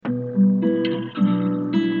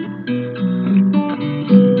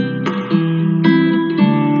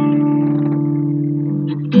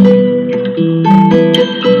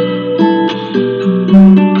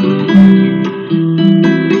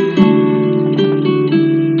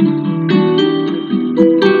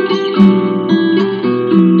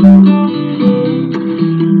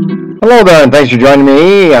Hello there, and thanks for joining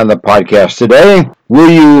me on the podcast today.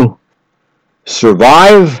 Will you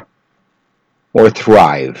survive or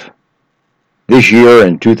thrive this year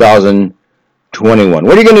in 2021?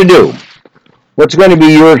 What are you going to do? What's going to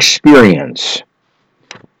be your experience?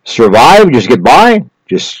 Survive, just get by,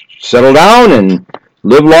 just settle down and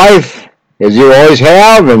live life as you always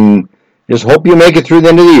have and just hope you make it through the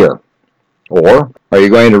end of the year? Or are you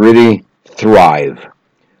going to really thrive?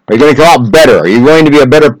 Are you going to come out better? Are you going to be a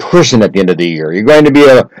better person at the end of the year? Are you going to be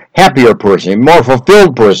a happier person, a more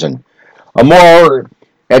fulfilled person, a more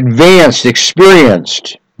advanced,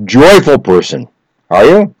 experienced, joyful person? Are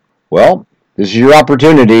you? Well, this is your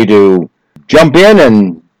opportunity to jump in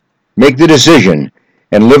and make the decision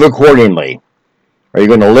and live accordingly. Are you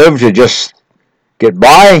going to live to just get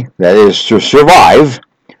by, that is to survive,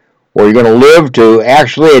 or are you going to live to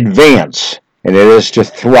actually advance, and it is to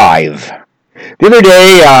thrive? The other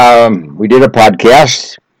day, we did a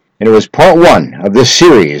podcast, and it was part one of this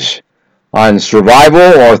series on survival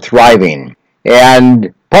or thriving.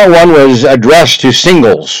 And part one was addressed to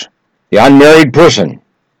singles, the unmarried person,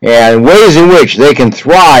 and ways in which they can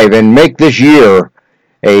thrive and make this year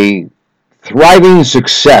a thriving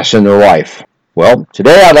success in their life. Well,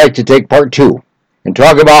 today I'd like to take part two and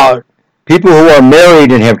talk about people who are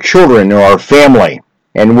married and have children or are family.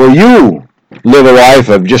 And will you live a life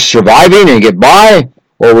of just surviving and get by,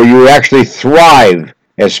 or will you actually thrive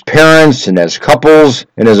as parents and as couples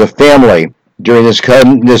and as a family during this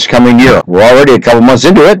coming year? We're already a couple months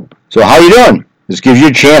into it, so how are you doing? This gives you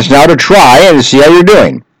a chance now to try and see how you're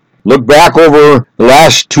doing. Look back over the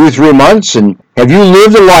last 2 or 3 months, and have you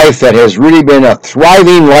lived a life that has really been a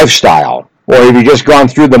thriving lifestyle, or have you just gone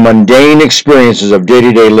through the mundane experiences of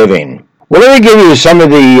day-to-day living? Well, let me give you some of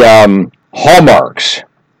the hallmarks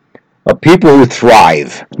of people who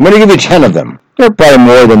thrive. I'm going to give you 10 of them. There are probably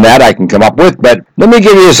more than that I can come up with, but let me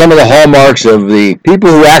give you some of the hallmarks of the people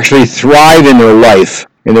who actually thrive in their life,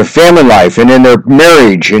 in their family life, and in their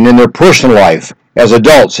marriage, and in their personal life, as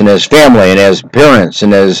adults, and as family, and as parents,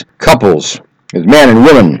 and as couples, as man and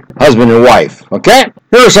woman, husband and wife. Okay?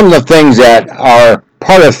 Here are some of the things that are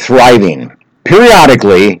part of thriving.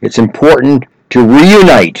 Periodically, it's important to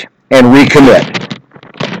reunite and recommit.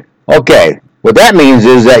 Okay. What that means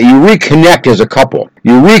is that you reconnect as a couple.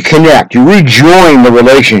 You reconnect, you rejoin the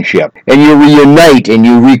relationship, and you reunite and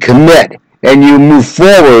you recommit, and you move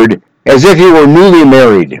forward as if you were newly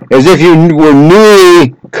married, as if you were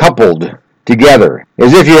newly coupled together,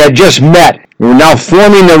 as if you had just met. You're now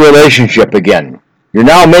forming the relationship again. You're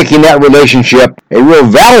now making that relationship a real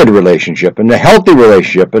valid relationship, and a healthy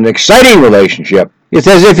relationship, an exciting relationship. It's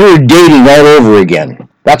as if you're dating all over again.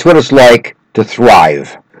 That's what it's like to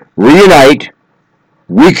thrive. Reunite,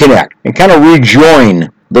 reconnect, and kind of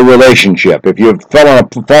rejoin the relationship. If you've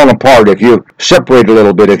fallen apart, if you've separated a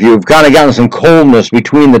little bit, if you've kind of gotten some coldness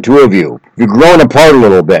between the two of you, if you've grown apart a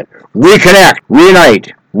little bit, reconnect,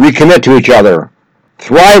 reunite, recommit to each other,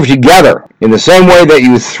 thrive together in the same way that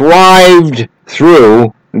you thrived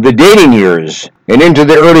through the dating years and into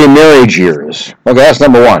the early marriage years. Okay, that's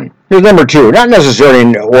number one. Here's number two. Not necessarily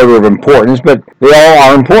in order of importance, but they all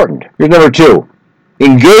are important. Here's number two.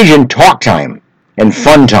 Engage in talk time and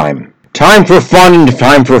fun time. Time for fun and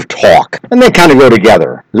time for talk. And they kind of go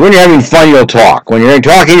together. When you're having fun, you'll talk. When you're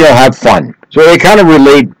talking, you'll have fun. So they kind of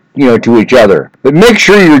relate, to each other. But make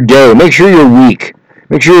sure your day, make sure your week,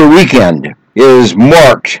 make sure your weekend is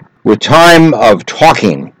marked with time of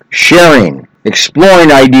talking, sharing,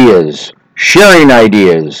 exploring ideas, sharing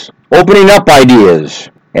ideas, opening up ideas,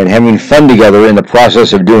 and having fun together in the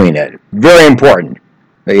process of doing it. Very important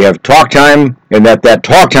that you have talk time and that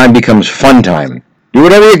talk time becomes fun time. Do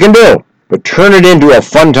whatever you can do, but turn it into a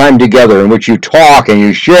fun time together in which you talk and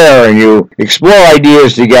you share and you explore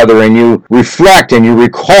ideas together and you reflect and you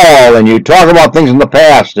recall and you talk about things in the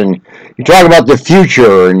past and you talk about the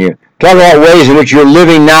future and you talk about ways in which you're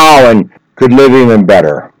living now and could live even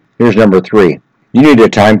better. Here's number 3. You need a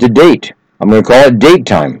time to date. I'm going to call it date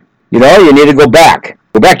time. You need to go back.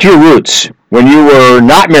 Go back to your roots when you were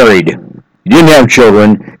not married. You didn't have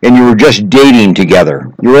children, and you were just dating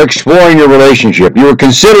together. You were exploring your relationship. You were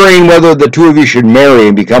considering whether the two of you should marry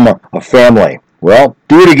and become a family. Well,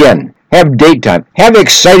 do it again. Have date time. Have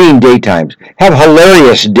exciting date times. Have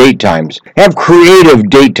hilarious date times. Have creative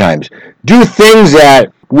date times. Do things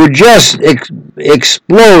that would just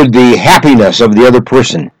explode the happiness of the other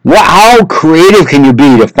person. How creative can you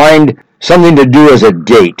be to find something to do as a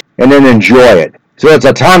date and then enjoy it? So it's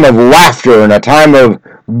a time of laughter and a time of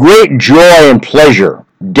great joy and pleasure.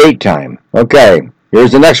 Date time. Okay,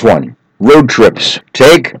 here's the next one. Road trips.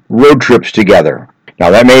 Take road trips together.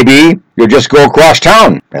 Now that may be you'll just go across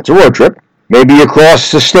town. That's a road trip. Maybe you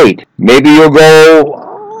cross the state. Maybe you'll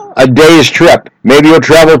go a day's trip. Maybe you'll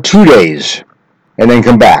travel 2 days and then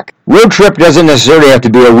come back. Road trip doesn't necessarily have to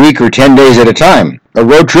be a week or 10 days at a time. A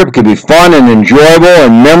road trip could be fun and enjoyable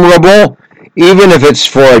and memorable, even if it's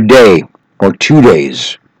for a day or 2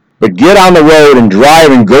 days. But get on the road and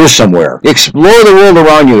drive and go somewhere. Explore the world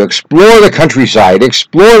around you. Explore the countryside.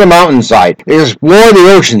 Explore the mountainside. Explore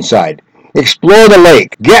the ocean side. Explore the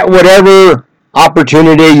lake. Get whatever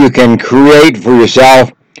opportunity you can create for yourself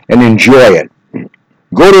and enjoy it.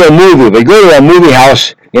 Go to a movie, but go to a movie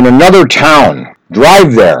house in another town.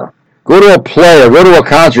 Drive there. Go to a play or go to a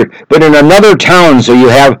concert, but in another town so you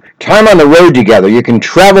have time on the road together. You can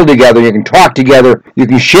travel together. You can talk together. You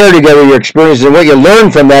can share together your experiences and what you learn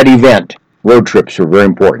from that event. Road trips are very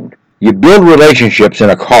important. You build relationships in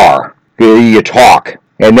a car. You talk,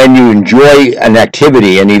 and then you enjoy an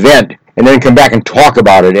activity, an event, and then come back and talk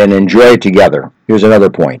about it and enjoy it together. Here's another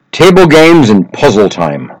point. Table games and puzzle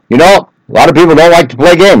time. You know, a lot of people don't like to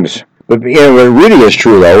play games. But what really is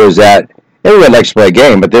true, though, is that everyone likes to play a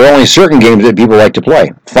game, but there are only certain games that people like to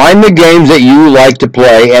play. Find the games that you like to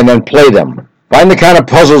play and then play them. Find the kind of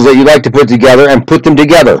puzzles that you like to put together and put them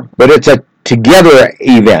together. But it's a together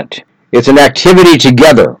event. It's an activity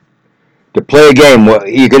together. To play a game,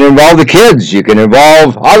 you can involve the kids. You can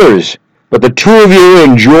involve others. But the two of you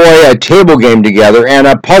enjoy a table game together and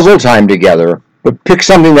a puzzle time together. But pick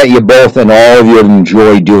something that you both and all of you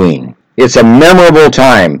enjoy doing. It's a memorable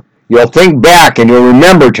time. You'll think back and you'll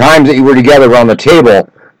remember times that you were together around the table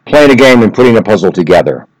playing a game and putting a puzzle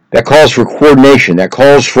together. That calls for coordination. That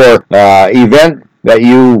calls for event that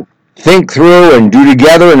you think through and do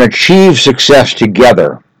together and achieve success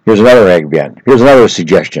together. Here's another event. Here's another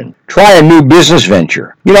suggestion. Try a new business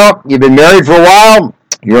venture. You know, you've been married for a while.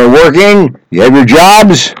 You're working, you have your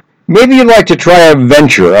jobs. Maybe you'd like to try a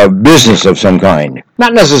venture, a business of some kind.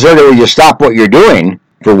 Not necessarily where you stop what you're doing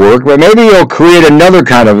for work, but maybe you'll create another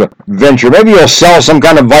kind of venture. Maybe you'll sell some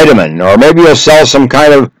kind of vitamin, or maybe you'll sell some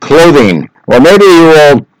kind of clothing, or maybe you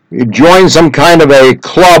will join some kind of a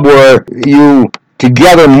club where you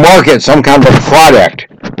together market some kind of a product,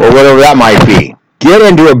 or whatever that might be. Get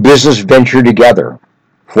into a business venture together.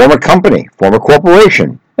 Form a company, form a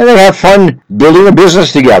corporation. And then have fun building a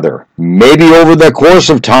business together. Maybe over the course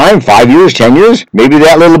of time, 5 years, 10 years, maybe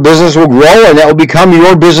that little business will grow and that will become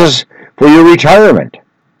your business for your retirement.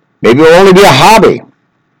 Maybe it will only be a hobby.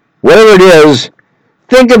 Whatever it is,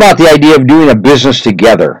 think about the idea of doing a business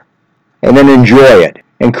together and then enjoy it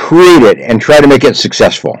and create it and try to make it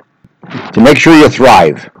successful. To make sure you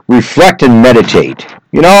thrive, reflect and meditate.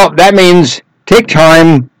 You know, that means take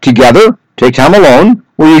time together, take time alone,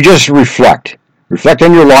 where you just reflect. Reflect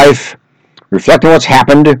on your life, reflect on what's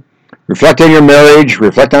happened, reflect on your marriage,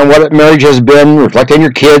 reflect on what marriage has been, reflect on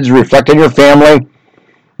your kids, reflect on your family,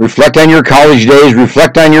 reflect on your college days,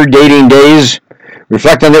 reflect on your dating days,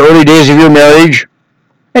 reflect on the early days of your marriage,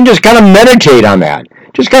 and just kind of meditate on that.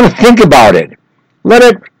 Just kind of think about it. Let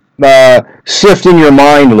it sift in your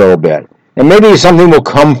mind a little bit. And maybe something will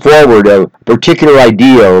come forward, a particular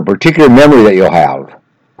idea or a particular memory that you'll have.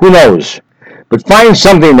 Who knows? But find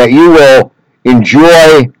something that you will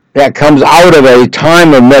enjoy that comes out of a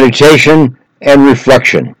time of meditation and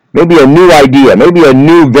reflection. Maybe a new idea, maybe a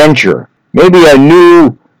new venture, maybe a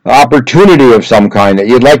new opportunity of some kind that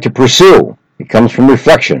you'd like to pursue. It comes from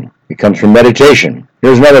reflection. It comes from meditation.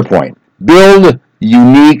 Here's another point. Build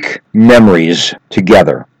unique memories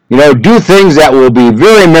together. You know, do things that will be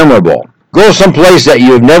very memorable. Go someplace that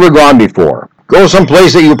you've never gone before. Go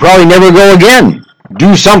someplace that you'll probably never go again.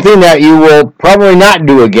 Do something that you will probably not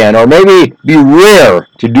do again, or maybe be rare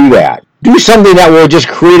to do that. Do something that will just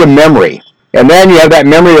create a memory. And then you have that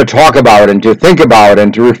memory to talk about and to think about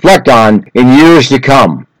and to reflect on in years to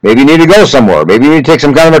come. Maybe you need to go somewhere. Maybe you need to take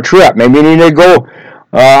some kind of a trip. Maybe you need to go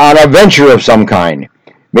on a venture of some kind.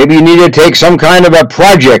 Maybe you need to take some kind of a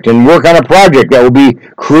project and work on a project that will be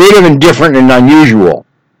creative and different and unusual.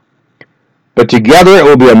 But together it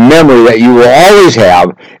will be a memory that you will always have,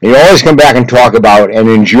 and you always come back and talk about and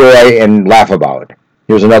enjoy and laugh about.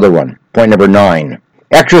 Here's another one. Point number 9.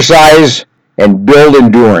 Exercise and build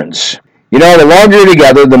endurance. You know, the longer you're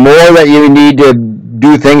together, the more that you need to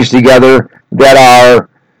do things together that are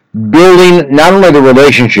building not only the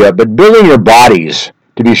relationship, but building your bodies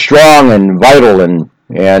to be strong and vital and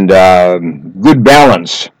good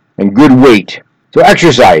balance and good weight. So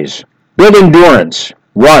exercise, build endurance.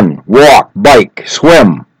 Run, walk, bike,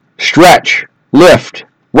 swim, stretch, lift,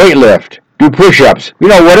 weight lift, do push-ups. You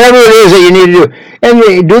know, whatever it is that you need to do,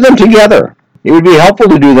 and do them together. It would be helpful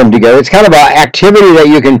to do them together. It's kind of an activity that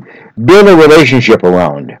you can build a relationship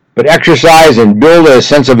around. but exercise and build a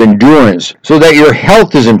sense of endurance so that your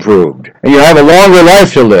health is improved and you'll have a longer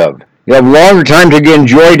life to live. You'll have longer time to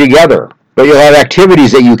enjoy together, but you'll have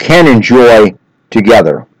activities that you can enjoy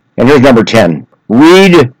together. And here's number 10.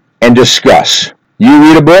 Read and discuss. You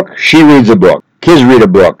read a book, she reads a book. Kids read a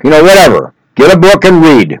book, whatever. Get a book and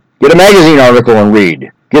read. Get a magazine article and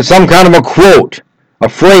read. Get some kind of a quote, a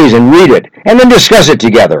phrase, and read it, and then discuss it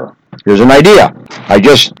together. Here's an idea. I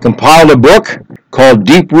just compiled a book called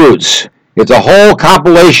Deep Roots. It's a whole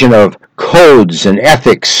compilation of codes and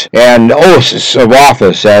ethics and oaths of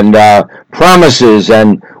office and promises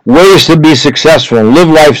and ways to be successful and live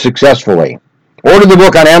life successfully. Order the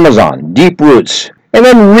book on Amazon, Deep Roots, and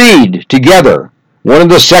then read together one of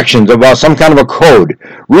the sections about some kind of a code.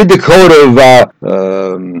 Read the code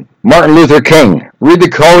of Martin Luther King. Read the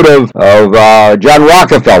code of John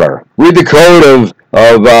Rockefeller. Read the code of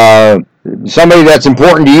somebody that's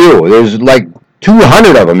important to you. There's like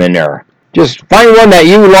 200 of them in there. Just find one that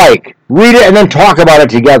you like. Read it and then talk about it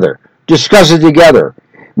together. Discuss it together.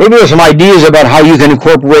 Maybe there's some ideas about how you can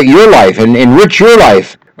incorporate your life and enrich your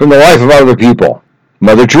life from the life of other people.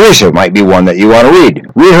 Mother Teresa might be one that you want to read.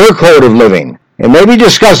 Read her code of living. And maybe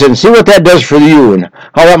discuss it and see what that does for you and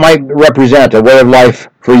how that might represent a way of life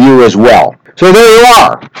for you as well. So there you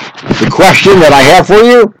are. The question that I have for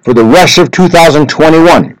you for the rest of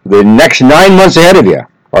 2021, the next 9 months ahead of you.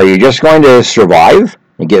 Are you just going to survive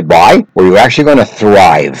and get by, or are you actually going to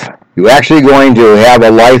thrive? You're actually going to have a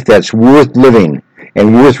life that's worth living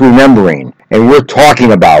and worth remembering and worth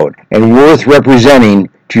talking about and worth representing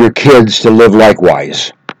to your kids to live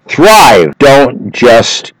likewise. Thrive. Don't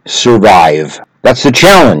just survive. That's the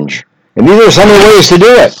challenge. And these are some of the ways to do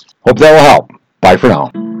it. Hope that will help. Bye for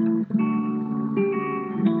now.